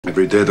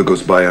Every day that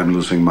goes by, I'm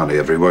losing money.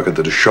 Every worker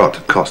that is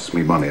shot costs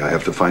me money. I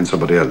have to find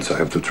somebody else. I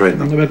have to train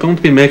them. We're going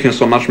to be making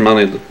so much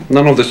money that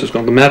none of this is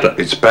going to matter.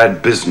 It's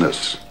bad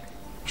business.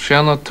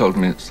 Schindler told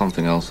me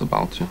something else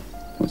about you.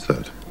 What's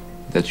that?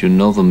 That you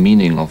know the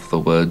meaning of the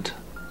word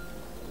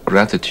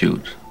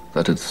gratitude.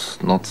 That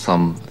it's not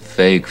some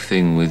vague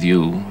thing with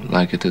you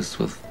like it is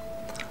with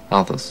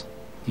others.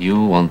 You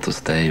want to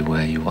stay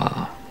where you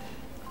are.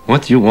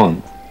 What you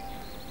want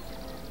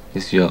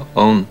is your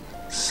own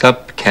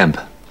sub-camp.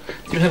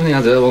 Do you have any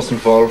idea what's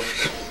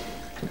involved?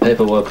 The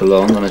paperwork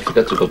alone, and I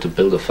forget to go to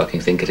build a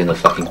fucking thing, getting a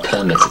fucking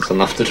permit. It's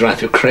enough to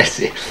drive you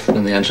crazy.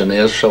 When the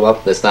engineers show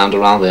up, they stand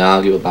around, they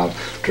argue about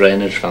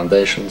drainage,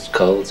 foundations,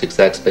 codes,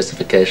 exact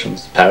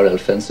specifications, parallel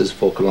fences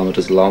 4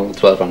 kilometers long,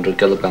 1,200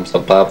 kilograms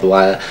of barbed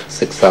wire,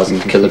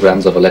 6,000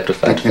 kilograms of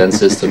electrified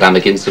fences,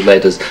 ceramic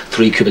insulators,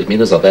 3 cubic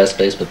meters of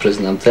airspace per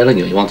prison. I'm telling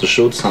you, you want to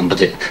shoot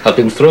somebody. I've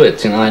been through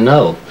it, I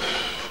know.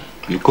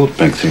 You could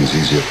make things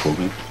easier for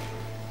me.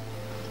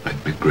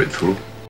 I'd be grateful.